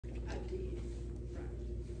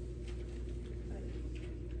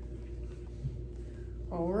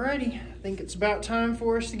Alrighty, I think it's about time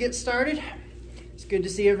for us to get started. It's good to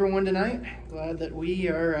see everyone tonight. Glad that we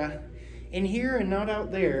are in here and not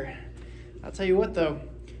out there. I'll tell you what though,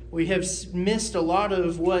 we have missed a lot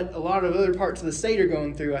of what a lot of other parts of the state are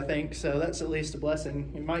going through, I think, so that's at least a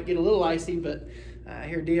blessing. It might get a little icy, but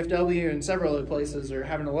here DFW and several other places are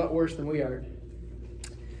having a lot worse than we are.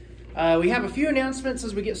 We have a few announcements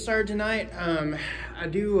as we get started tonight. I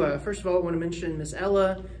do, first of all, want to mention Miss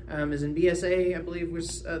Ella is in BSA, I believe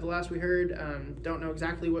was the last we heard. Don't know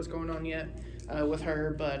exactly what's going on yet with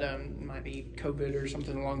her, but it might be COVID or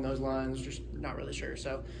something along those lines, just not really sure.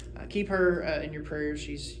 So keep her in your prayers.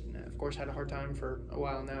 She's, of course, had a hard time for a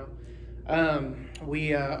while now.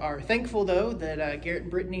 We are thankful, though, that Garrett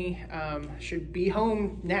and Brittany should be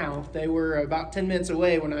home now. They were about 10 minutes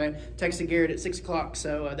away when I texted Garrett at 6 o'clock,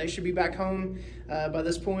 so they should be back home by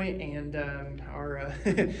this point and are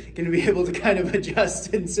going to be able to kind of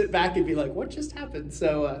adjust and sit back and be like, what just happened?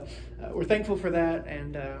 So we're thankful for that,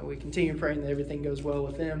 and we continue praying that everything goes well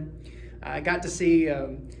with them. I got to see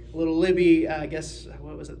little Libby, I guess,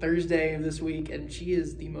 what was it, Thursday of this week, and she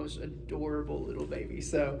is the most adorable little baby.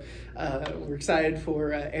 So we're excited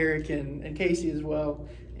for Eric and Casey as well.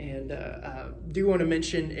 And do want to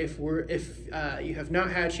mention if you have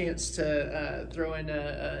not had a chance to throw in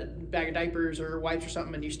a bag of diapers or wipes or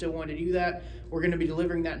something and you still want to do that, we're going to be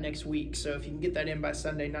delivering that next week. So if you can get that in by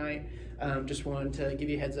Sunday night, just wanted to give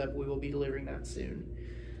you a heads up, we will be delivering that soon.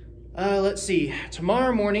 Let's see,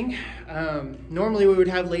 tomorrow morning, normally we would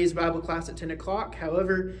have Lay's Bible class at 10 o'clock.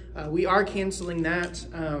 However, we are canceling that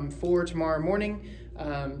for tomorrow morning,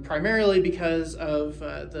 primarily because of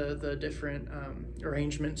the different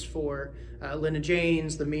arrangements for Linda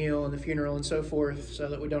Jane's, the meal, and the funeral, and so forth, so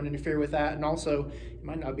that we don't interfere with that. And also, it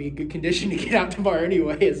might not be a good condition to get out tomorrow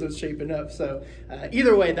anyway as it's shaping up. So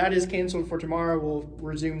either way, that is canceled for tomorrow. We'll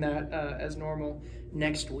resume that as normal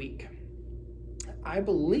next week. I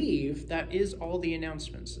believe that is all the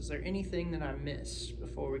announcements. Is there anything that I missed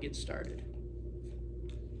before we get started?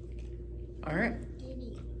 All right.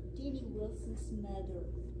 Denny Wilson's mother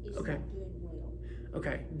is not doing well.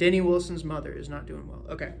 Okay. Denny Wilson's mother is not doing well.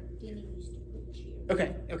 Okay. Denny used to put cheer.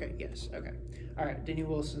 Okay. Yes. Okay. All right. Denny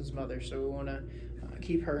Wilson's mother. So we want to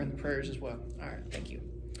keep her in the prayers as well. All right. Thank you.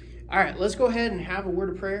 All right. Let's go ahead and have a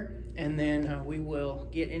word of prayer, and then we will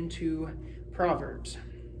get into Proverbs.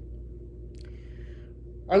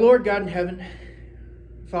 Our Lord God in heaven,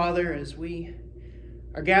 Father, as we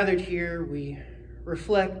are gathered here, we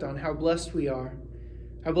reflect on how blessed we are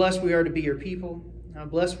to be your people, how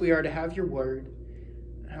blessed we are to have your word,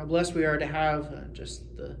 how blessed we are to have just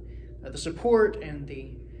the support and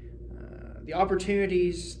the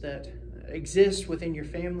opportunities that exist within your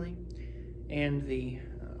family, and the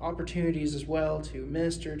opportunities as well to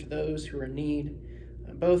minister to those who are in need,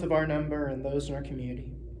 both of our number and those in our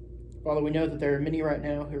community. Father, we know that there are many right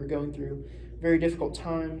now who are going through very difficult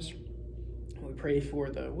times. We pray for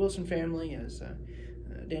the Wilson family as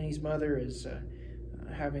Danny's mother is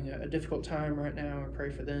having a difficult time right now. We pray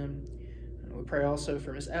for them. We pray also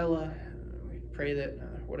for Miss Ella. We pray that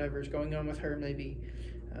whatever is going on with her may be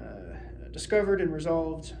discovered and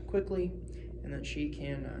resolved quickly, and that she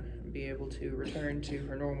can be able to return to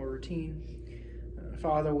her normal routine.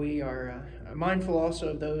 Father, we are mindful also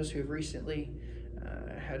of those who have recently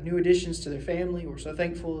had new additions to their family. We're so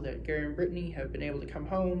thankful that Gary and Brittany have been able to come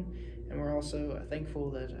home, and we're also thankful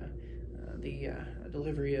that the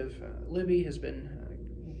delivery of Libby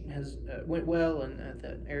went well, and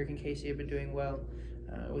that Eric and Casey have been doing well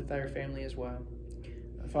with their family as well.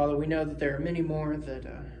 Father, we know that there are many more that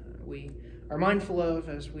we are mindful of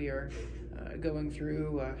as we are going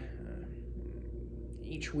through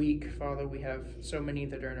each week. Father, we have so many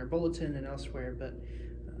that are in our bulletin and elsewhere, but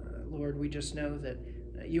Lord, we just know that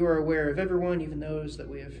you are aware of everyone, even those that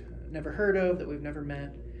we have never heard of, that we've never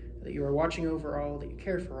met, that you are watching over all, that you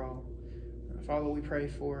care for all. Father, we pray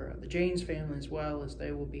for the Janes family as well, as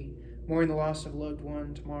they will be mourning the loss of a loved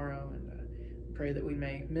one tomorrow, and pray that we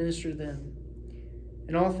may minister to them.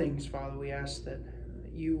 In all things, Father, we ask that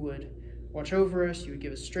you would watch over us, you would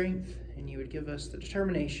give us strength, and you would give us the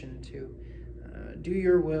determination to do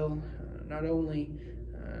your will, not only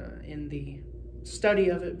in the study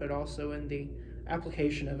of it, but also in the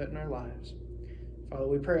application of it in our lives. Father,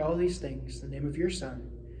 we pray all these things in the name of your Son.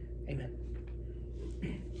 Amen.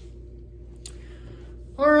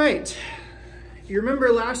 All right. If you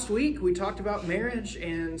remember last week, we talked about marriage,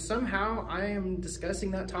 and somehow I am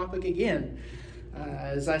discussing that topic again.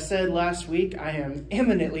 As I said last week, I am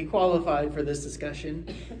eminently qualified for this discussion.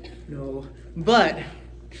 No, but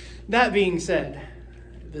that being said,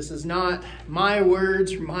 this is not my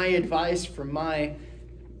words or my advice from my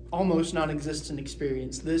almost non-existent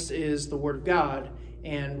experience. This is the Word of God,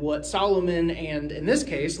 and what Solomon, and in this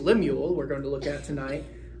case, Lemuel, we're going to look at tonight,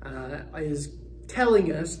 is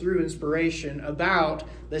telling us through inspiration about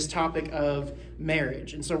this topic of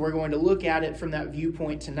marriage. And so we're going to look at it from that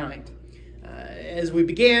viewpoint tonight. As we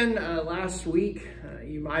began last week,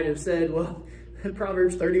 you might have said, well,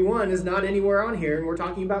 Proverbs 31 is not anywhere on here, and we're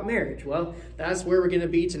talking about marriage. Well, that's where we're going to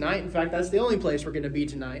be tonight. In fact, that's the only place we're going to be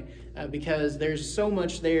tonight, because there's so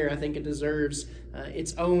much there. I think it deserves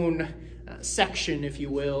its own section, if you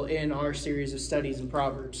will, in our series of studies in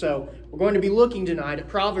Proverbs. So we're going to be looking tonight at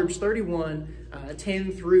Proverbs 31,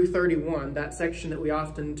 10 through 31, that section that we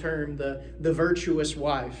often term the virtuous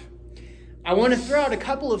wife. I want to throw out a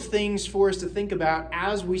couple of things for us to think about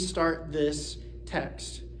as we start this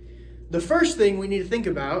text. The first thing we need to think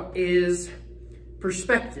about is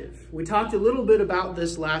perspective. We talked a little bit about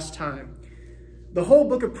this last time. The whole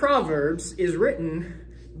book of Proverbs is written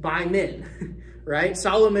by men, right?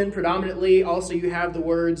 Solomon predominantly. Also, you have the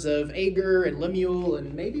words of Agur and Lemuel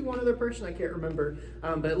and maybe one other person, I can't remember,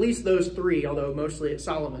 but at least those three, although mostly it's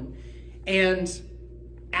Solomon. And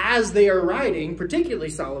as they are writing, particularly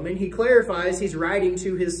Solomon, he clarifies he's writing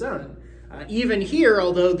to his son. Even here,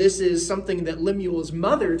 although this is something that Lemuel's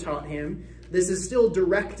mother taught him, this is still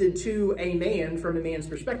directed to a man from a man's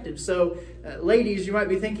perspective. So, ladies, you might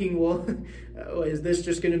be thinking, well, is this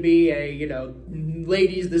just going to be a,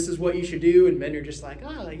 ladies, this is what you should do? And men are just like,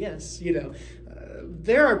 yes,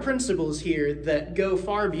 there are principles here that go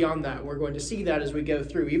far beyond that. We're going to see that as we go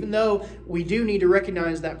through. Even though we do need to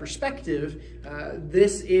recognize that perspective,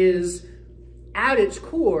 this is, at its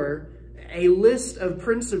core, a list of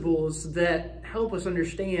principles that help us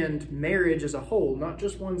understand marriage as a whole, not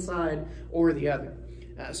just one side or the other.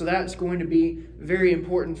 So that's going to be very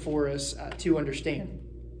important for us to understand.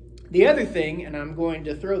 The other thing, and I'm going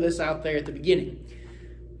to throw this out there at the beginning,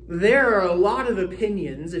 there are a lot of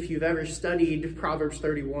opinions, if you've ever studied Proverbs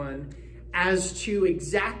 31, as to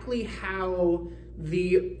exactly how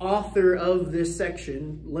the author of this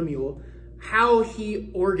section, Lemuel, how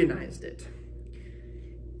he organized it.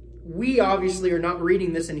 We obviously are not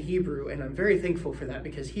reading this in Hebrew, and I'm very thankful for that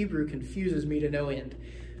because Hebrew confuses me to no end.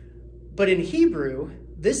 But in Hebrew,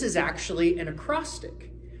 this is actually an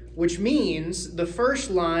acrostic, which means the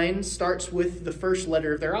first line starts with the first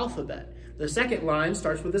letter of their alphabet. The second line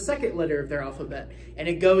starts with the second letter of their alphabet, and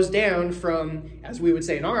it goes down from, as we would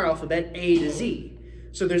say in our alphabet, A to Z.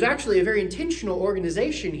 So there's actually a very intentional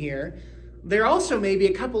organization here. There also may be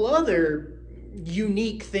a couple other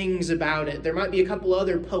unique things about it. There might be a couple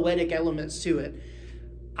other poetic elements to it.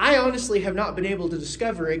 I honestly have not been able to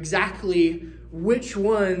discover exactly which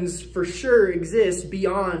ones for sure exist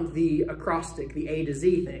beyond the acrostic, the A to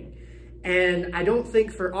Z thing. And I don't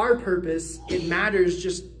think for our purpose it matters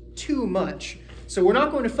just too much. So we're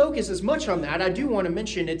not going to focus as much on that. I do want to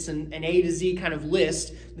mention it's an A to Z kind of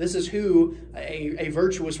list. This is who a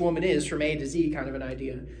virtuous woman is from A to Z kind of an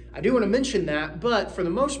idea. I do want to mention that, but for the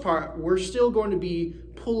most part, we're still going to be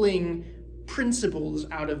pulling principles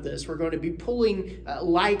out of this. We're going to be pulling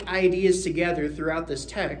like ideas together throughout this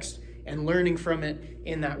text and learning from it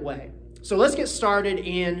in that way. So let's get started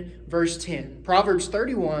in verse 10. Proverbs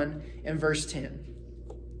 31 and verse 10.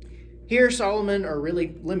 Here Solomon, or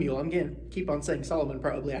really Lemuel, I'm going to keep on saying Solomon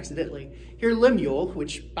probably accidentally. Here Lemuel,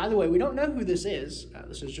 which, by the way, we don't know who this is.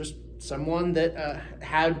 This is just someone that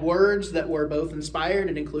had words that were both inspired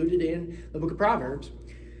and included in the book of Proverbs.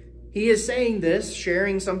 He is saying this,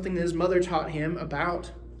 sharing something that his mother taught him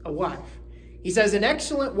about a wife. He says, an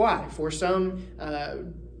excellent wife, or some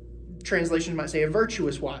translations might say a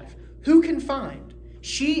virtuous wife. Who can find?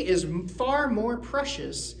 She is far more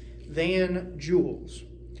precious than jewels.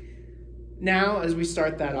 Now, as we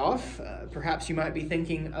start that off, perhaps you might be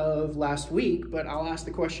thinking of last week, but I'll ask the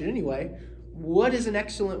question anyway. What is an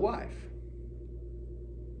excellent wife?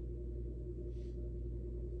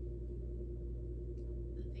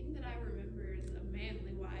 The thing that I remember is a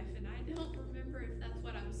manly wife, and I don't remember if that's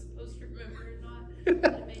what I was supposed to remember or not,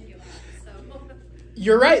 but it made me laugh, so.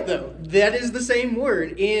 You're right, though. That is the same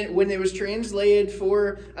word. When it was translated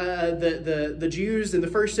for the Jews in the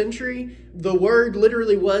first century, the word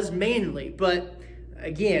literally was manly. But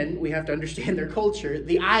again, we have to understand their culture.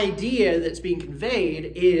 The idea that's being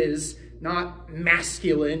conveyed is not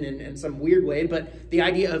masculine in some weird way, but the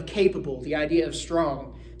idea of capable, the idea of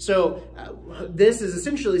strong. So this is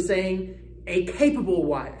essentially saying a capable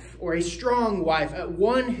wife or a strong wife,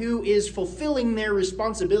 one who is fulfilling their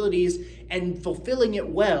responsibilities and fulfilling it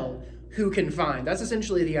well, who can find. That's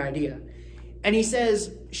essentially the idea. And he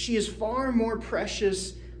says she is far more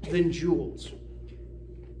precious than jewels.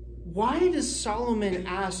 why does Solomon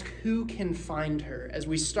ask who can find her as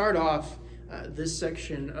we start off this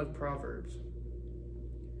section of Proverbs?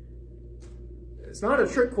 It's not a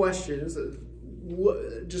trick question. It's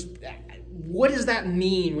what does that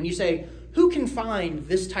mean when you say, who can find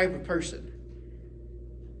this type of person?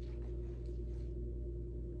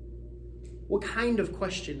 What kind of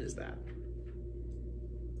question is that?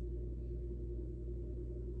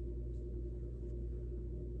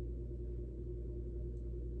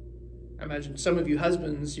 I imagine some of you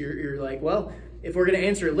husbands, you're like, well, if we're going to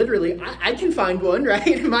answer it literally, I can find one,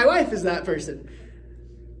 right? My wife is that person.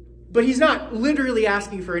 But he's not literally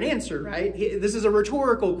asking for an answer, right? This is a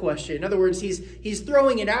rhetorical question. In other words, he's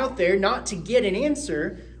throwing it out there not to get an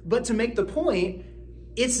answer, but to make the point,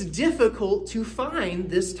 it's difficult to find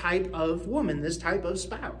this type of woman, this type of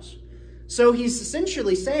spouse. So he's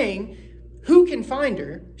essentially saying, who can find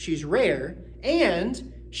her? She's rare,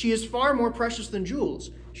 and she is far more precious than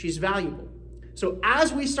jewels. She's valuable. So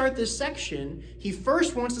as we start this section, he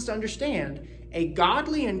first wants us to understand a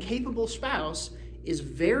godly and capable spouse is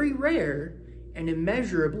very rare and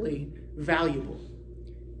immeasurably valuable.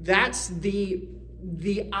 That's the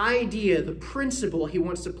idea, the principle he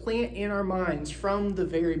wants to plant in our minds from the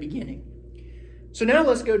very beginning. So now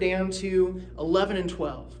let's go down to 11 and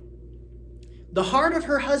 12. The heart of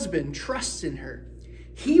her husband trusts in her.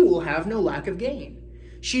 He will have no lack of gain.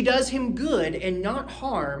 She does him good and not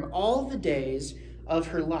harm all the days of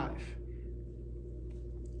her life.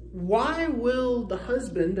 Why will the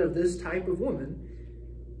husband of this type of woman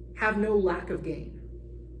have no lack of gain?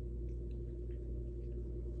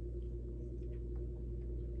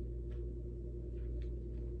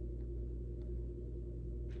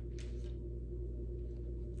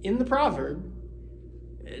 In the proverb,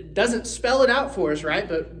 it doesn't spell it out for us, right?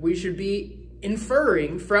 But we should be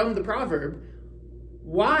inferring from the proverb,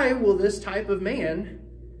 why will this type of man,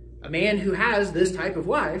 a man who has this type of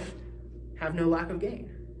wife, have no lack of gain?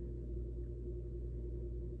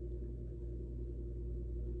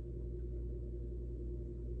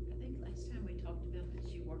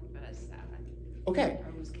 Okay.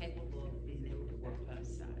 Or was capable of being able to work by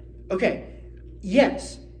his side. Okay.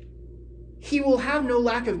 Yes. He will have no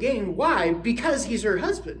lack of gain. Why? Because he's her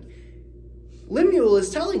husband. Lemuel is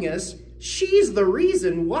telling us she's the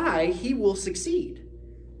reason why he will succeed.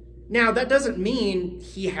 Now, that doesn't mean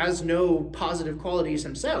he has no positive qualities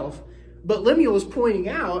himself, but Lemuel is pointing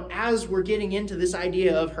out, as we're getting into this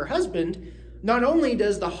idea of her husband, not only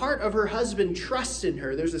does the heart of her husband trust in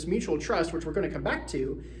her, there's this mutual trust, which we're going to come back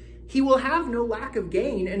to, he will have no lack of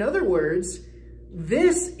gain. In other words,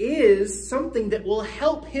 this is something that will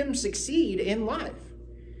help him succeed in life.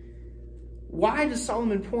 Why does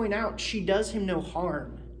Solomon point out she does him no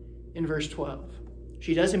harm in verse 12?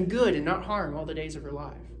 She does him good and not harm all the days of her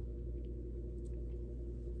life.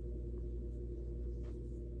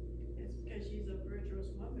 It's because she's a virtuous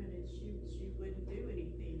woman and she wouldn't do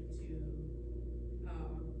anything to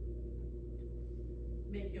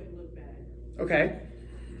make him look bad. Okay.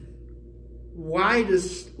 Why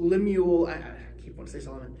does Lemuel, I keep wanting to say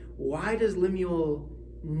Solomon, why does Lemuel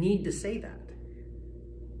need to say that?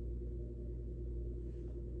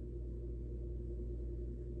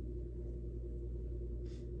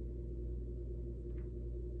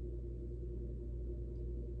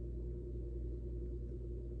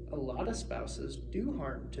 A lot of spouses do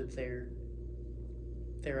harm to their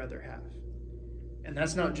other half. And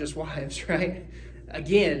that's not just wives, right?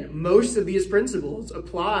 Again, most of these principles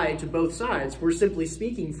apply to both sides. We're simply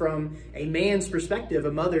speaking from a man's perspective,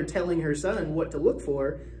 a mother telling her son what to look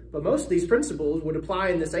for. But most of these principles would apply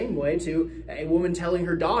in the same way to a woman telling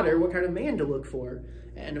her daughter what kind of man to look for.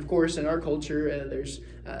 And of course, in our culture, there's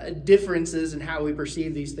differences in how we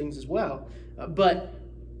perceive these things as well. But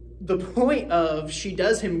the point of she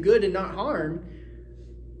does him good and not harm,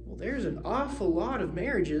 well, there's an awful lot of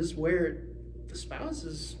marriages where the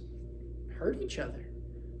spouses hurt each other.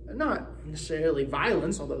 Not necessarily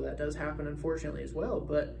violence, although that does happen unfortunately as well,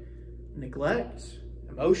 but neglect,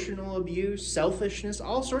 emotional abuse, selfishness,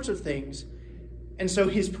 all sorts of things. And so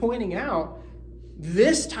he's pointing out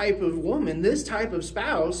this type of woman, this type of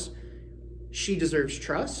spouse, she deserves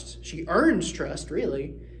trust. She earns trust,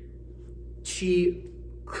 really. She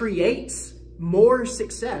creates more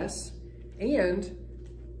success, and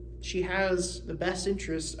she has the best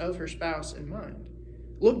interests of her spouse in mind.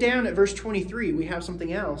 Look down at verse 23. We have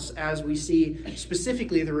something else as we see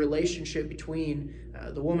specifically the relationship between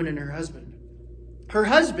the woman and her husband. Her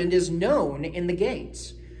husband is known in the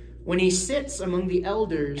gates when he sits among the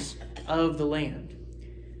elders of the land.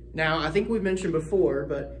 Now, I think we've mentioned before,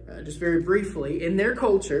 but just very briefly, in their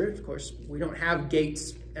culture, of course, we don't have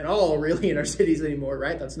gates at all really in our cities anymore,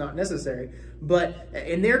 right? That's not necessary. But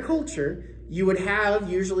in their culture, you would have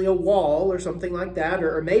usually a wall or something like that,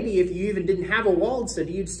 or maybe if you even didn't have a walled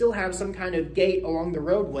city, you'd still have some kind of gate along the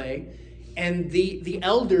roadway. And the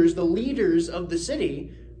elders, the leaders of the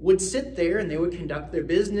city, would sit there and they would conduct their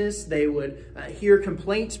business. They would hear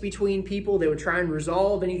complaints between people. They would try and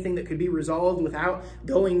resolve anything that could be resolved without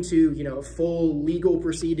going to, you know, full legal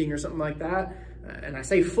proceeding or something like that. And I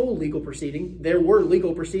say full legal proceeding. There were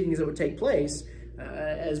legal proceedings that would take place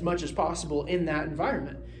as much as possible in that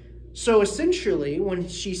environment. So essentially, when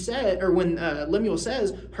she said, or when Lemuel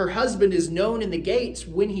says her husband is known in the gates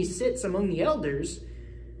when he sits among the elders,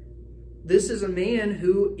 this is a man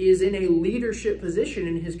who is in a leadership position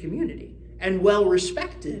in his community and well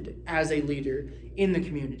respected as a leader in the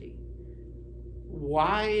community.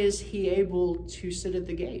 Why is he able to sit at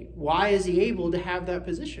the gate? Why is he able to have that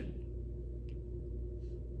position?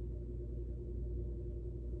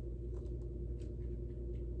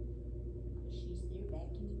 She's there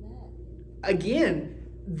backing him up. Again,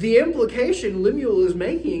 the implication Lemuel is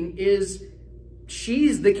making is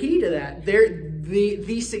she's the key to that.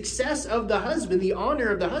 The success of the husband, the honor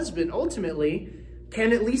of the husband, ultimately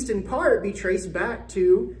can, at least in part, be traced back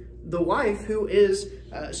to the wife who is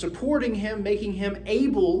supporting him, making him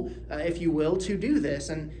able, if you will, to do this.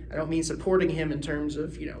 And I don't mean supporting him in terms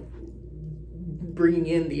of, you know, bringing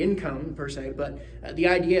in the income per se, but the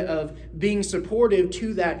idea of being supportive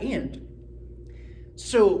to that end.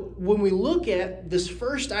 So when we look at this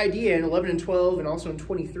first idea in 11 and 12 and also in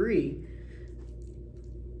 23,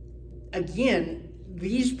 again,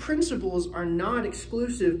 these principles are not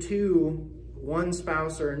exclusive to one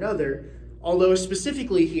spouse or another, although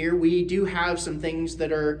specifically here we do have some things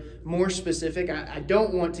that are more specific. I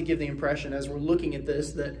don't want to give the impression as we're looking at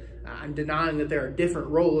this that I'm denying that there are different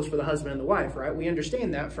roles for the husband and the wife, right? We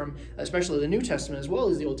understand that from especially the New Testament as well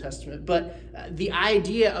as the Old Testament, but the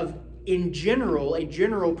idea of, in general, a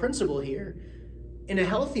general principle here, in a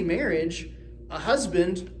healthy marriage, a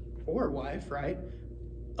husband or wife, right,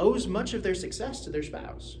 owes much of their success to their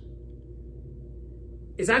spouse.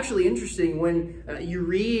 It's actually interesting when you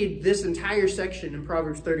read this entire section in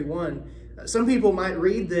Proverbs 31. Some people might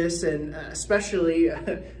read this, and especially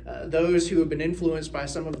those who have been influenced by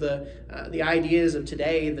some of the ideas of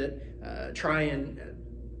today that try and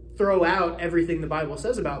throw out everything the Bible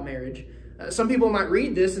says about marriage. Some people might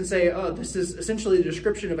read this and say, oh, this is essentially the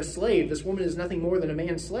description of a slave. This woman is nothing more than a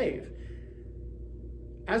man's slave.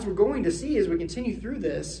 As we're going to see as we continue through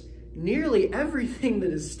this, nearly everything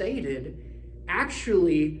that is stated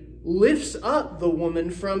actually lifts up the woman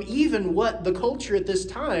from even what the culture at this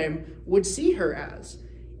time would see her as.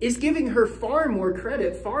 It's giving her far more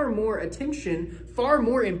credit, far more attention, far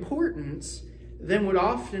more importance than would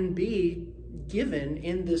often be given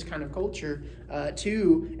in this kind of culture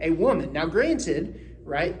to a woman. Now, granted,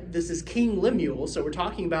 right, this is King Lemuel, so we're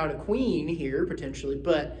talking about a queen here potentially,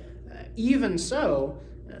 but even so,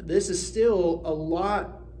 this is still a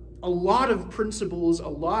lot of principles, a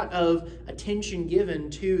lot of attention given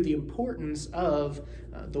to the importance of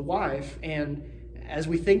the wife. And as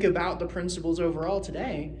we think about the principles overall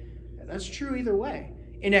today, that's true either way.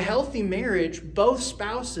 In a healthy marriage, both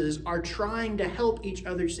spouses are trying to help each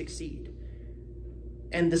other succeed.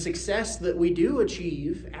 And the success that we do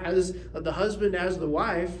achieve as the husband, as the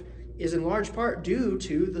wife, is in large part due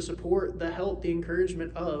to the support, the help, the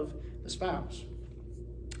encouragement of the spouse.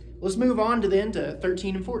 Let's move on to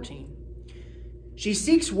 13 and 14. She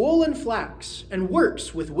seeks wool and flax and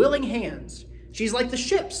works with willing hands. She's like the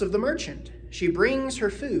ships of the merchant. She brings her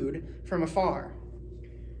food from afar.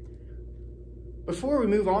 Before we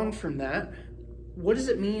move on from that, what does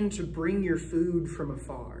it mean to bring your food from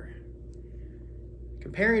afar?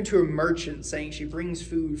 Comparing to a merchant saying she brings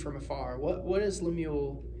food from afar, what is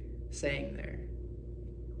Lemuel saying there?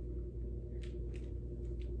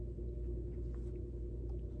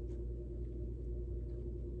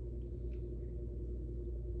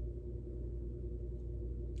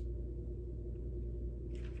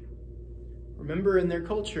 Remember, in their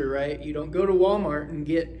culture, right, you don't go to Walmart and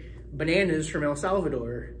get bananas from El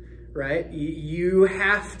Salvador, right? You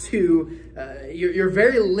have to, you're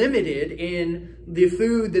very limited in the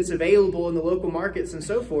food that's available in the local markets and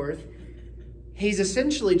so forth. He's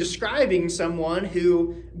essentially describing someone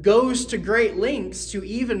who goes to great lengths to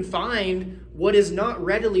even find what is not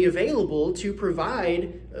readily available to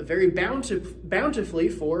provide very bountifully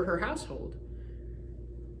for her household.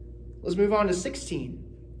 Let's move on to 16.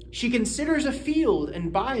 She considers a field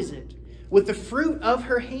and buys it. With the fruit of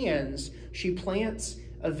her hands, she plants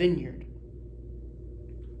a vineyard.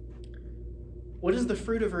 What is the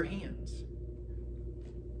fruit of her hands?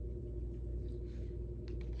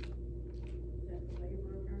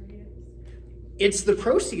 It's the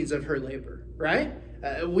proceeds of her labor, right?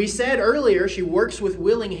 We said earlier she works with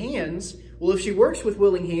willing hands. Well, if she works with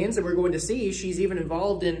willing hands, and we're going to see she's even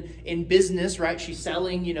involved in business, right? She's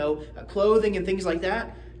selling, clothing and things like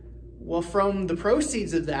that. Well, from the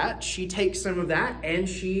proceeds of that, she takes some of that and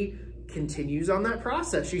she continues on that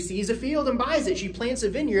process. She sees a field and buys it. She plants a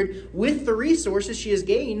vineyard with the resources she has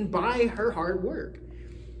gained by her hard work.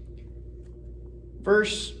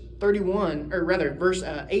 Verse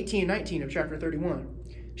 18 and 19 of chapter 31.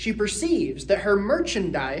 She perceives that her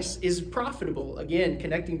merchandise is profitable. Again,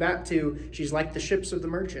 connecting back to she's like the ships of the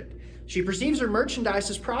merchant. She perceives her merchandise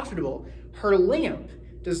is profitable. Her lamp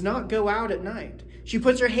does not go out at night. She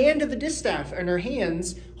puts her hand to the distaff, and her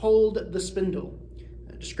hands hold the spindle.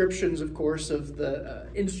 Descriptions, of course, of the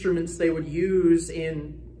instruments they would use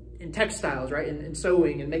in textiles, right? In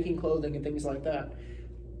sewing and making clothing and things like that.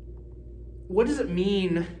 What does it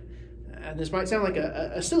mean? And this might sound like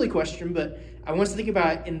a silly question, but I want us to think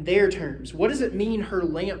about it in their terms. What does it mean her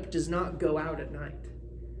lamp does not go out at night?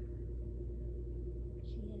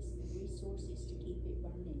 She has the resources to keep it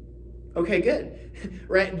burning. Okay, good.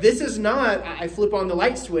 Right? This is not, I flip on the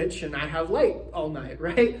light switch and I have light all night,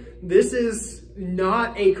 right? This is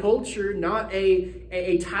not a culture, not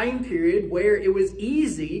a time period where it was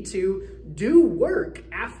easy to do work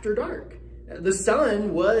after dark. The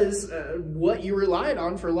sun was what you relied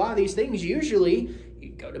on for a lot of these things. Usually, you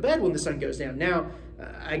go to bed when the sun goes down. Now,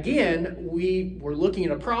 again, we were looking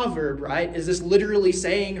at a proverb, right? Is this literally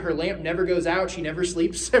saying her lamp never goes out, she never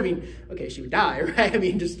sleeps? I mean, okay, she would die, right? I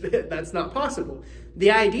mean, just that's not possible.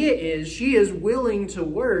 The idea is she is willing to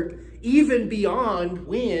work even beyond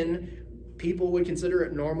when people would consider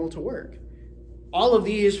it normal to work. All of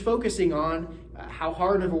these focusing on how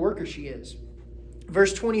hard of a worker she is.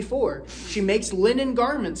 Verse 24, she makes linen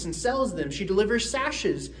garments and sells them. She delivers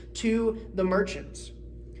sashes to the merchants.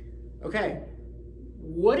 Okay,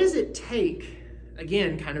 what does it take,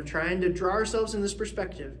 again, kind of trying to draw ourselves in this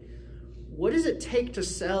perspective, what does it take to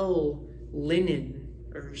sell linen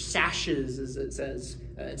or sashes, as it says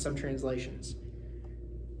in some translations?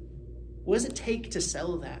 What does it take to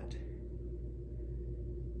sell that?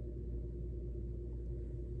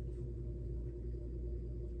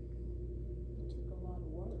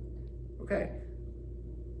 Okay.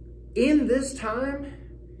 In this time,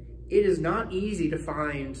 it is not easy to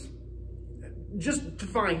find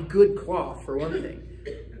good cloth, for one thing.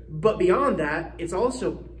 But beyond that, it's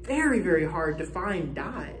also very, very hard to find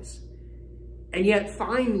dyes. And yet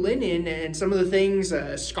fine linen and some of the things,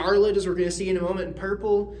 scarlet, as we're going to see in a moment, and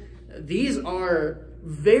purple, these are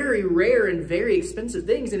very rare and very expensive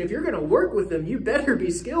things. And if you're going to work with them, you better be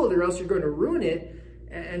skilled or else you're going to ruin it.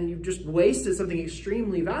 And you've just wasted something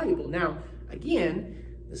extremely valuable. Now, again,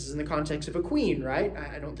 this is in the context of a queen, right?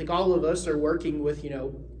 I don't think all of us are working with, I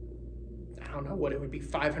don't know what it would be,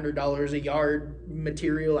 $500 a yard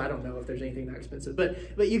material. I don't know if there's anything that expensive,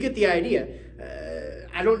 but you get the idea.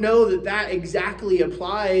 I don't know that exactly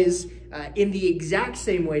applies in the exact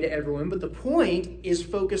same way to everyone, but the point is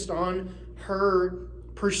focused on her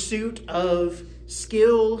pursuit of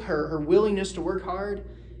skill, her willingness to work hard.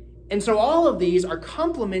 And so all of these are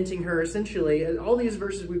complementing her, essentially, all these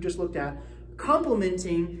verses we've just looked at,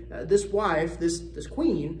 complementing this wife, this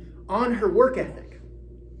queen, on her work ethic.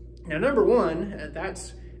 Now, number one,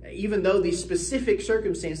 that's, even though these specific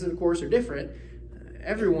circumstances, of course, are different,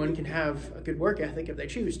 everyone can have a good work ethic if they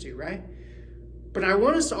choose to, right? But I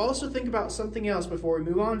want us to also think about something else before we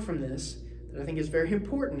move on from this that I think is very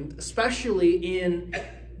important, especially in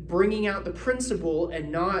bringing out the principle and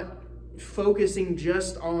not focusing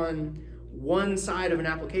just on one side of an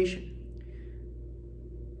application.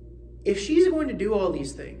 If she's going to do all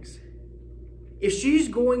these things, if she's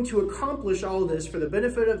going to accomplish all this for the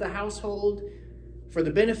benefit of the household, for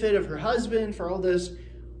the benefit of her husband, for all this,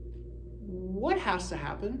 what has to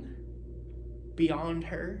happen beyond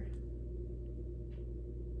her?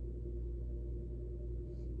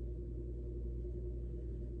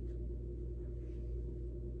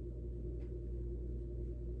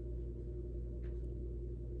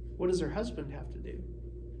 What does her husband have to do?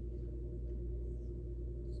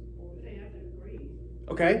 They have to agree.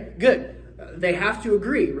 Okay, good. They have to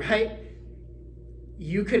agree, right?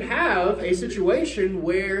 You could have a situation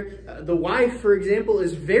where the wife, for example,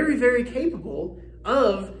 is very, very capable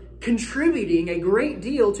of contributing a great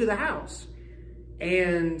deal to the house.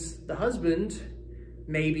 And the husband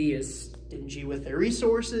maybe is stingy with their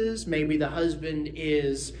resources. Maybe the husband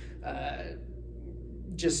is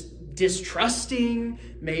just distrusting.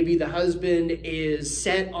 Maybe the husband is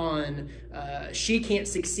set on she can't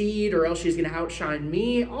succeed or else she's going to outshine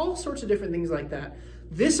me. All sorts of different things like that.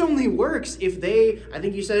 This only works if they, I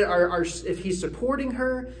think you said, if he's supporting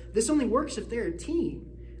her. This only works if they're a team.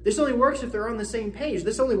 This only works if they're on the same page.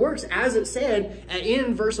 This only works, as it said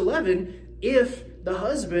in verse 11, if the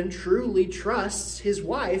husband truly trusts his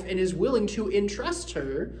wife and is willing to entrust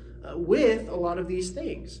her with a lot of these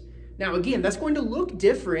things. Now, again, that's going to look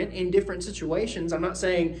different in different situations. I'm not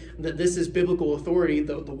saying that this is biblical authority.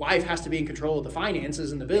 The wife has to be in control of the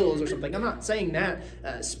finances and the bills or something. I'm not saying that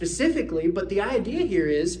specifically, but the idea here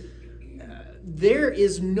is there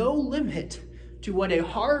is no limit to what a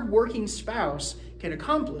hard-working spouse can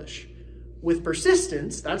accomplish with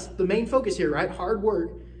persistence. That's the main focus here, right? Hard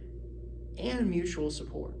work and mutual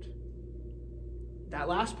support. That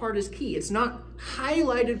last part is key. It's not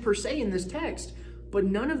highlighted per se in this text, but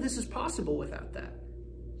none of this is possible without that.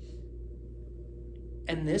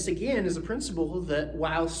 And this, again, is a principle that,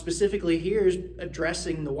 while specifically here is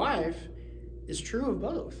addressing the wife, is true of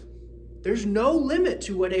both. There's no limit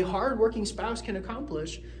to what a hardworking spouse can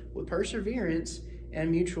accomplish with perseverance and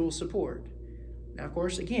mutual support. Now, of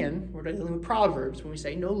course, again, we're dealing with Proverbs. When we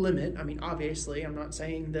say no limit, I mean, obviously, I'm not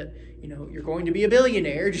saying that, you're going to be a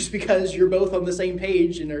billionaire just because you're both on the same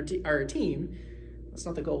page and are a team. That's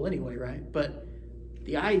not the goal anyway, right? But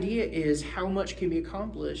the idea is how much can be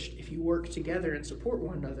accomplished if you work together and support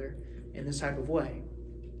one another in this type of way.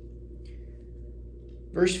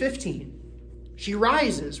 Verse 15, she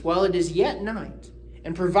rises while it is yet night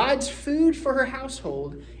and provides food for her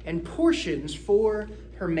household and portions for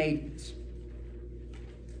her maidens.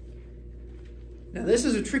 Now, this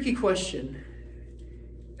is a tricky question.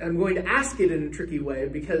 I'm going to ask it in a tricky way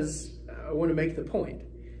because I want to make the point.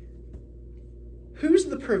 Who's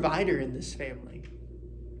the provider in this family?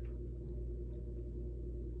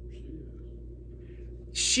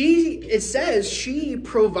 It says she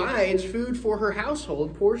provides food for her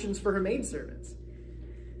household, portions for her maidservants.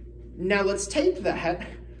 Now let's take that.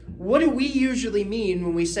 What do we usually mean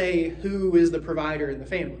when we say who is the provider in the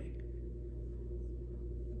family?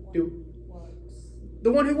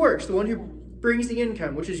 The one who works, the one who brings the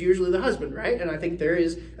income, which is usually the husband, right? And I think there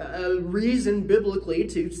is a reason biblically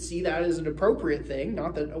to see that as an appropriate thing.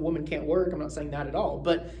 Not that a woman can't work, I'm not saying that at all.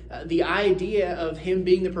 But the idea of him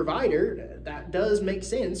being the provider, that does make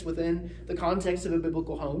sense within the context of a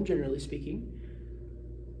biblical home, generally speaking.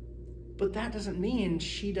 But that doesn't mean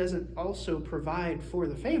she doesn't also provide for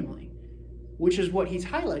the family, which is what he's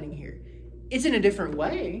highlighting here. It's in a different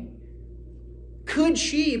way. Could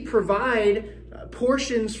she provide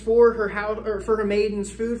portions for her house, or for her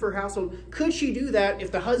maidens, food for her household? Could she do that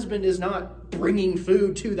if the husband is not bringing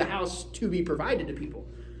food to the house to be provided to people?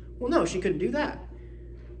 Well, no, she couldn't do that.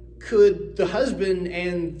 Could the husband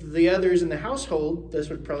and the others in the household, this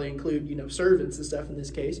would probably include, servants and stuff in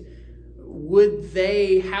this case, would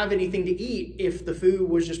they have anything to eat if the food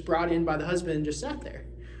was just brought in by the husband and just sat there?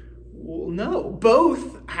 Well, no.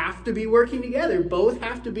 Both have to be working together. Both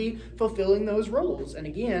have to be fulfilling those roles. And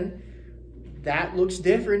again, that looks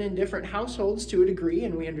different in different households to a degree,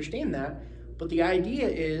 and we understand that. But the idea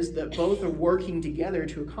is that both are working together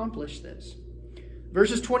to accomplish this.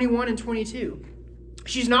 Verses 21 and 22.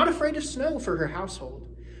 She's not afraid of snow for her household,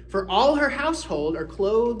 for all her household are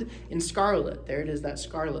clothed in scarlet. There it is, that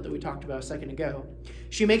scarlet that we talked about a second ago.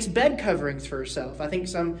 She makes bed coverings for herself. I think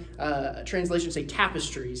some translations say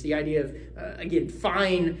tapestries. The idea of, again,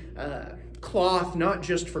 fine cloth, not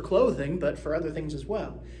just for clothing, but for other things as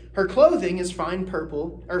well. Her clothing is fine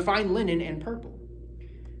linen and purple.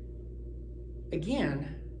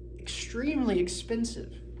 Again, extremely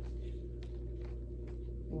expensive.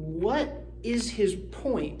 What is his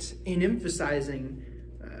point in emphasizing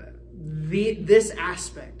this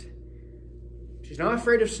aspect? She's not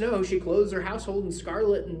afraid of snow. She clothes her household in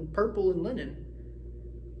scarlet and purple and linen.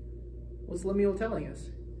 What's Lemuel telling us?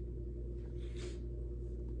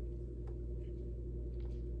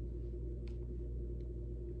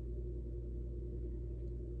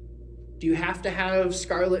 Do you have to have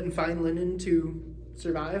scarlet and fine linen to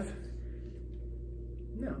survive?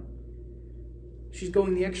 No. She's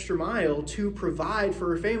going the extra mile to provide for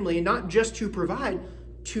her family, and not just to provide,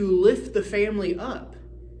 to lift the family up,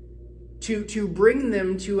 to bring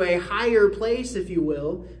them to a higher place, if you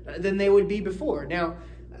will, than they would be before. Now,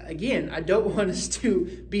 again, I don't want us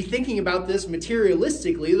to be thinking about this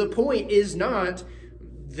materialistically. The point is not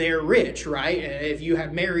they're rich, right? If you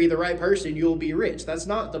marry the right person, you'll be rich. That's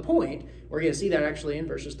not the point. We're going to see that actually in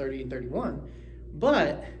verses 30 and 31.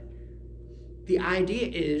 But the idea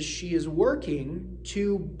is she is working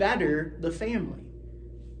to better the family.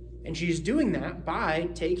 And she's doing that by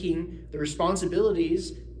taking the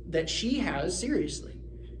responsibilities that she has seriously.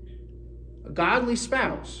 A godly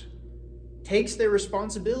spouse takes their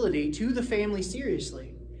responsibility to the family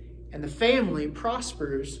seriously, and the family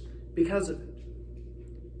prospers because of it.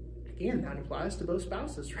 Again, that applies to both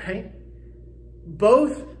spouses, right?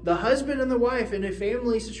 Both the husband and the wife in a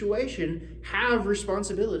family situation have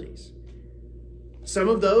responsibilities. Some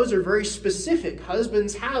of those are very specific.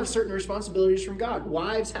 Husbands have certain responsibilities from God.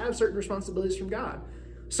 Wives have certain responsibilities from God.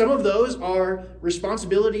 Some of those are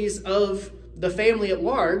responsibilities of the family at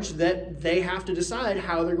large that they have to decide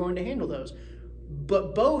how they're going to handle those.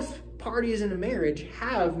 But both parties in a marriage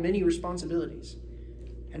have many responsibilities.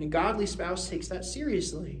 And a godly spouse takes that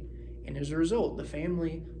seriously. And as a result, the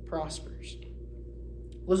family prospers.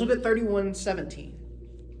 Let's look at 31:17.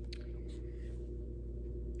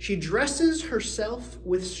 She dresses herself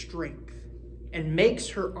with strength and makes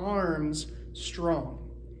her arms strong.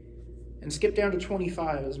 And skip down to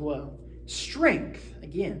 25 as well. Strength,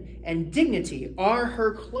 again, and dignity are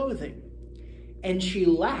her clothing, and she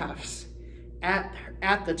laughs at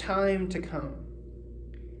the time to come.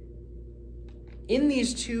 In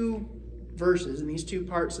these two verses, in these two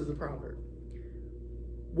parts of the proverb,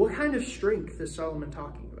 what kind of strength is Solomon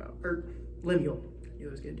talking about? Or Lemuel, I knew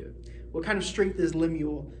I was going to do it. What kind of strength is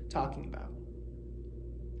Lemuel talking about?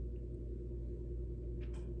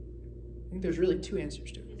 I think there's really two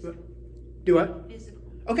answers to it. Do what? Physical.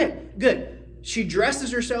 Okay, good. She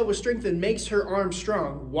dresses herself with strength and makes her arms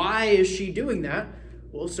strong. Why is she doing that?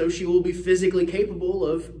 Well, so she will be physically capable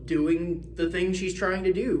of doing the thing she's trying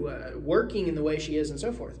to do, working in the way she is and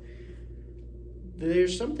so forth.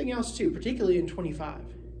 There's something else too, particularly in 25.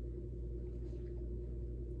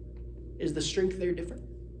 Is the strength there different?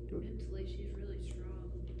 Mentally, she's really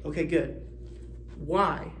strong. Okay, good.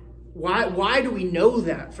 Why? Why do we know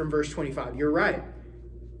that from verse 25? You're right.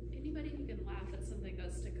 Anybody who can laugh at something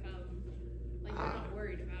that's to come, like they're not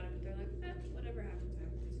worried about it, but they're like, whatever happens,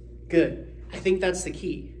 happens. Good. I think that's the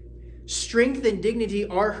key. Strength and dignity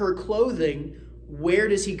are her clothing. Where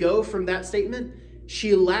does he go from that statement?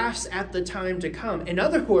 She laughs at the time to come. In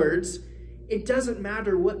other words, it doesn't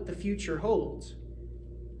matter what the future holds.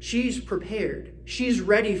 She's prepared. She's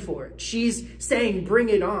ready for it. She's saying, bring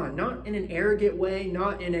it on. Not in an arrogant way,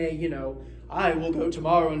 not in a, I will go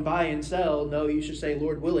tomorrow and buy and sell. No, you should say,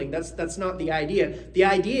 Lord willing. That's not the idea. The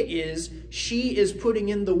idea is she is putting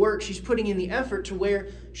in the work. She's putting in the effort to where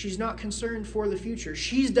she's not concerned for the future.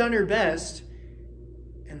 She's done her best,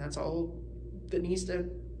 and that's all that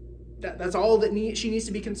she needs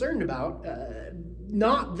to be concerned about.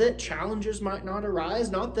 Not that challenges might not arise,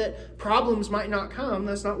 not that problems might not come.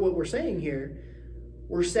 That's not what we're saying here.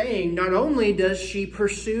 We're saying not only does she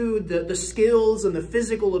pursue the skills and the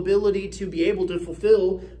physical ability to be able to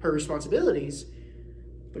fulfill her responsibilities,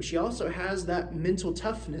 but she also has that mental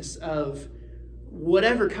toughness of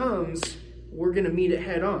whatever comes, we're going to meet it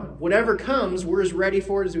head on. Whatever comes, we're as ready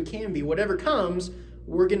for it as we can be. Whatever comes,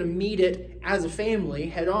 we're going to meet it as a family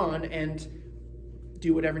head on and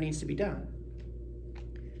do whatever needs to be done.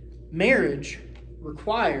 Marriage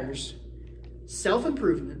requires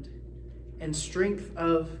self-improvement and strength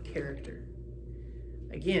of character.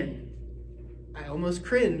 Again, I almost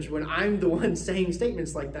cringe when I'm the one saying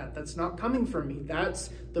statements like that. That's not coming from me. That's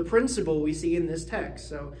the principle we see in this text.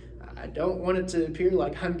 So I don't want it to appear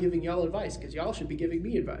like I'm giving y'all advice, because y'all should be giving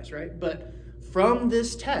me advice, right? But from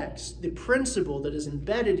this text, the principle that is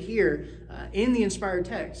embedded here in the inspired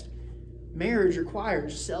text, marriage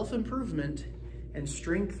requires self-improvement and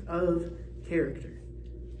strength of character.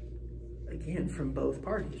 Again, from both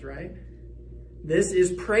parties, right? This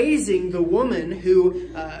is praising the woman who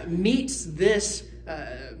meets this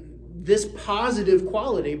positive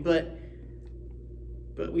quality, but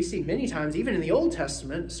we see many times, even in the Old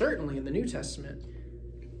Testament, certainly in the New Testament,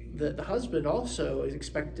 that the husband also is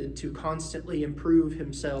expected to constantly improve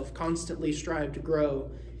himself, constantly strive to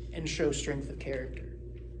grow, and show strength of character.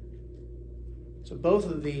 So both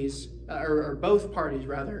of these, or both parties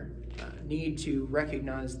rather, need to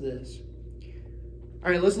recognize this. All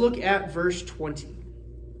right, let's look at verse 20.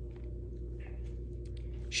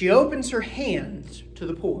 She opens her hand to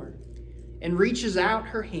the poor and reaches out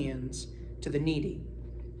her hands to the needy.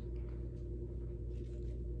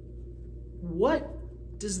 What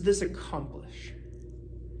does this accomplish?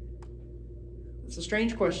 It's a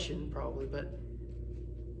strange question, probably, but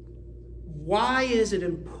why is it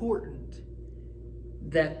important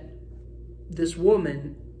that this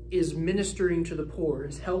woman is ministering to the poor,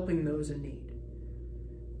 is helping those in need?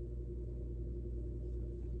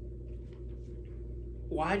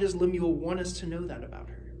 Why does Lemuel want us to know that about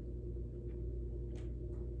her?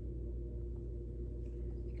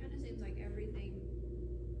 It kind of seems like everything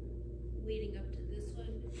leading up to this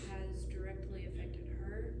one has directly affected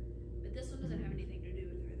her, but this one doesn't have anything to do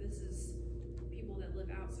with her. This is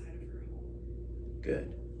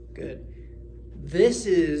Good. This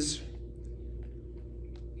is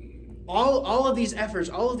all of these efforts,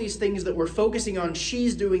 all of these things that we're focusing on.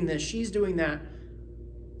 She's doing this, she's doing that.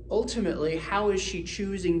 Ultimately, how is she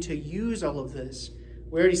choosing to use all of this?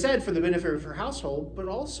 We already said for the benefit of her household, but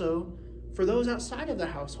also for those outside of the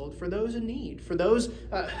household, for those in need, for those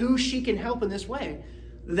who she can help in this way.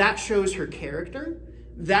 That shows her character.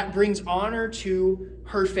 That brings honor to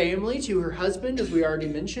her family, to her husband, as we already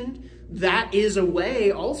mentioned. That is a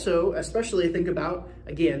way also, especially think about,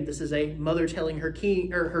 again, this is a mother telling her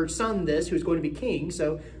king or her son this, who's going to be king.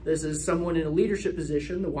 So this is someone in a leadership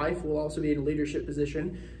position. The wife will also be in a leadership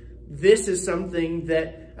position. This is something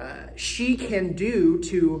that she can do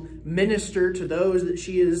to minister to those that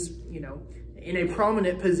she is, in a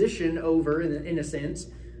prominent position over, in a sense.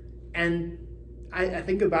 And I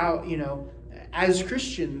think about, as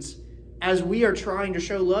Christians, as we are trying to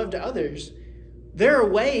show love to others, there are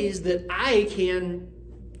ways that I can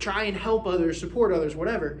try and help others, support others,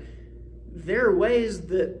 whatever. There are ways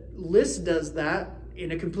that Bliss does that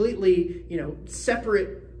in a completely,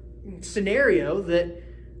 separate scenario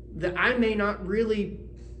that I may not really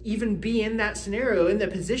even be in that scenario, in the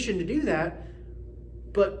position to do that.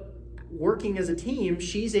 But working as a team,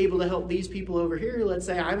 she's able to help these people over here. Let's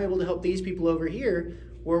say I'm able to help these people over here.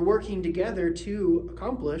 We're working together to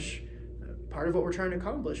accomplish part of what we're trying to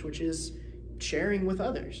accomplish, which is sharing with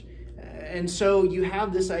others. And so you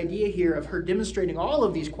have this idea here of her demonstrating all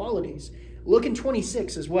of these qualities. Look in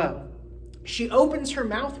 26 as well. She opens her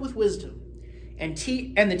mouth with wisdom, and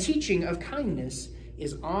the teaching of kindness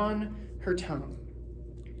is on her tongue.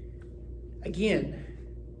 Again,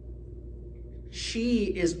 she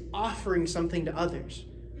is offering something to others.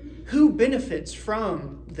 Who benefits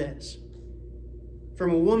from this?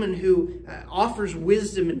 From a woman who offers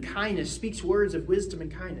wisdom and kindness, speaks words of wisdom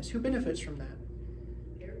and kindness. Who benefits from that?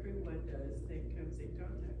 Everyone does that comes in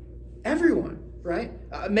contact with. Everyone, right?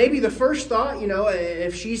 Maybe the first thought,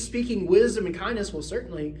 if she's speaking wisdom and kindness, well,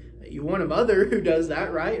 certainly you want a mother who does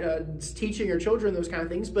that, right? Teaching her children those kind of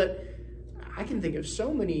things. But I can think of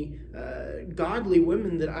so many godly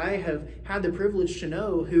women that I have had the privilege to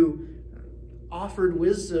know who offered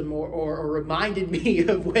wisdom or reminded me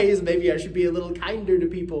of ways maybe I should be a little kinder to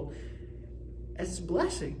people. It's a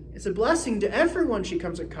blessing. It's a blessing to everyone she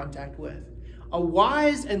comes in contact with. A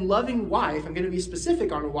wise and loving wife, I'm going to be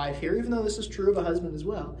specific on a wife here, even though this is true of a husband as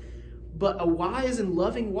well. But a wise and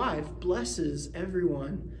loving wife blesses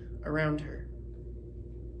everyone around her.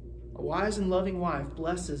 A wise and loving wife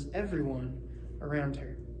blesses everyone around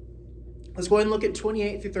her. Let's go ahead and look at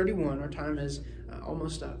 28 through 31. Our time is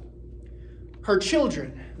almost up. Her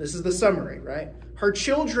children, this is the summary, right? Her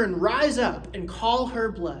children rise up and call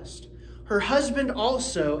her blessed. Her husband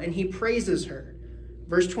also, and he praises her.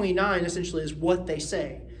 Verse 29 essentially is what they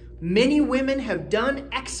say. Many women have done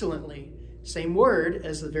excellently. Same word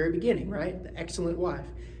as the very beginning, right? The excellent wife.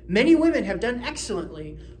 Many women have done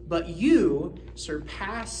excellently, but you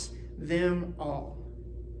surpass them all.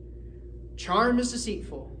 Charm is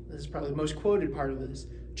deceitful. This is probably the most quoted part of this.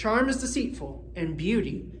 Charm is deceitful, and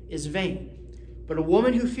beauty is vain. But a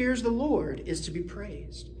woman who fears the Lord is to be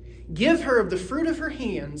praised. Give her of the fruit of her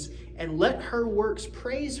hands, and let her works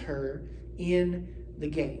praise her in the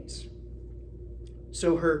gates.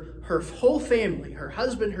 So her whole family, her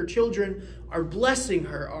husband, her children, are blessing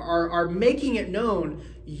her, are making it known,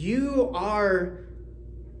 you are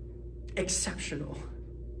exceptional.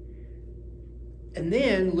 And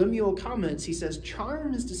then Lemuel comments, he says,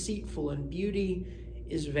 charm is deceitful and beauty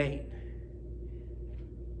is vain.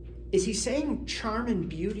 Is he saying charm and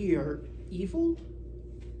beauty are evil?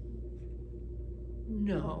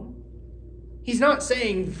 No. He's not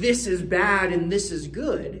saying this is bad and this is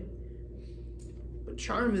good. But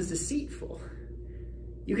charm is deceitful.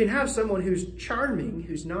 You can have someone who's charming,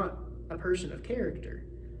 who's not a person of character,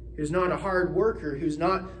 who's not a hard worker, who's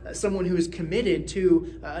not someone who is committed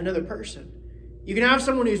to another person. You can have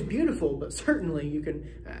someone who's beautiful, but certainly you can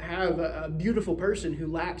have a beautiful person who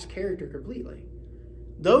lacks character completely.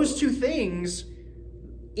 Those two things,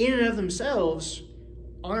 in and of themselves,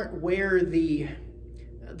 aren't where the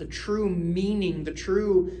true meaning, the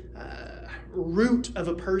true root of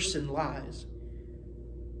a person lies.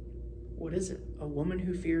 What is it? A woman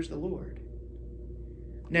who fears the Lord.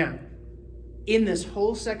 Now, in this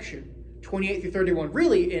whole section, 28 through 31,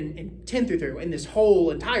 really in 10 through 31, in this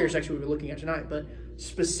whole entire section we've been looking at tonight, but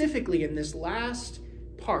specifically in this last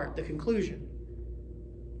part, the conclusion,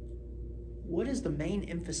 what is the main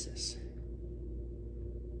emphasis?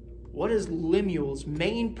 What is Lemuel's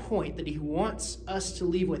main point that he wants us to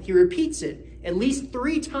leave with? He repeats it at least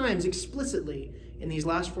 3 times explicitly in these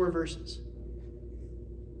last 4 verses.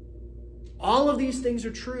 All of these things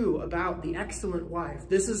are true about the excellent wife.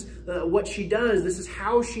 This is what she does. This is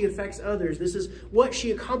how she affects others. This is what she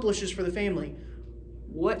accomplishes for the family.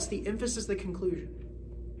 What's the emphasis, the conclusion?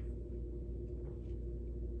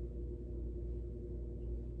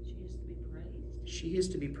 She is to be praised. She is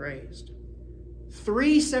to be praised.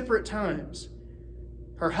 3 separate times,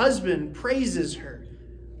 her husband praises her.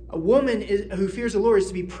 A woman who fears the Lord is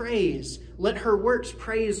to be praised. Let her works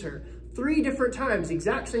praise her. 3 different times,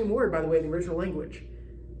 exact same word, by the way, in the original language.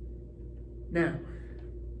 Now,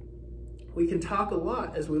 we can talk a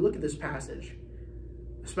lot as we look at this passage,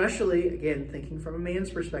 especially, again, thinking from a man's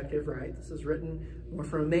perspective, right? This is written more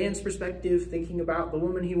from a man's perspective, thinking about the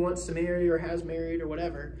woman he wants to marry or has married or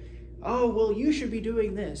whatever. Oh, well, you should be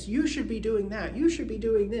doing this. You should be doing that. You should be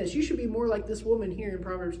doing this. You should be more like this woman here in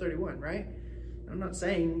Proverbs 31, right? I'm not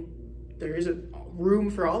saying there isn't room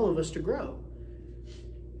for all of us to grow.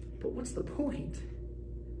 But what's the point?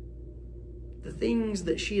 The things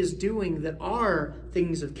that she is doing that are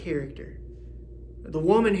things of character. The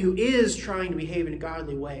woman who is trying to behave in a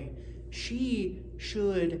godly way, she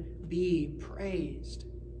should be praised.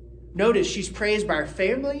 Notice she's praised by her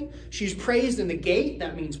family. She's praised in the gate.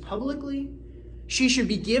 That means publicly. She should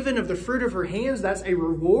be given of the fruit of her hands. That's a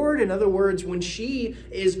reward. In other words, when she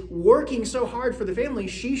is working so hard for the family,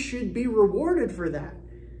 she should be rewarded for that.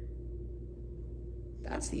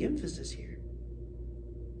 That's the emphasis here.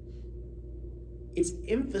 It's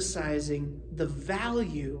emphasizing the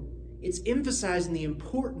value. It's emphasizing the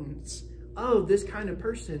importance of this kind of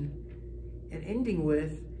person, and ending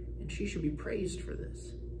with, and she should be praised for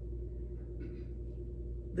this.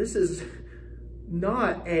 This is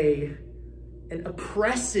not an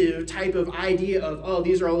oppressive type of idea of, oh,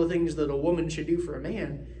 these are all the things that a woman should do for a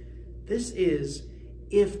man. This is,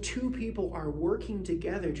 if 2 people are working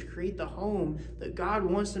together to create the home that God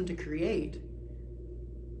wants them to create,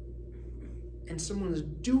 and someone is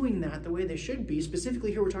doing that the way they should be,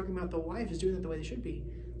 specifically here we're talking about the wife is doing that the way they should be,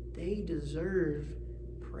 they deserve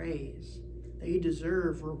praise. They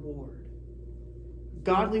deserve reward.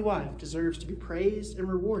 Godly wife deserves to be praised and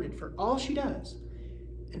rewarded for all she does,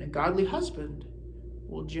 and a godly husband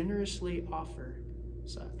will generously offer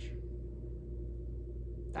such.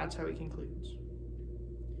 That's how he concludes.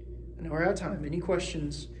 I know we're out of time. Any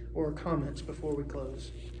questions or comments before we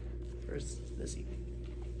close for this evening?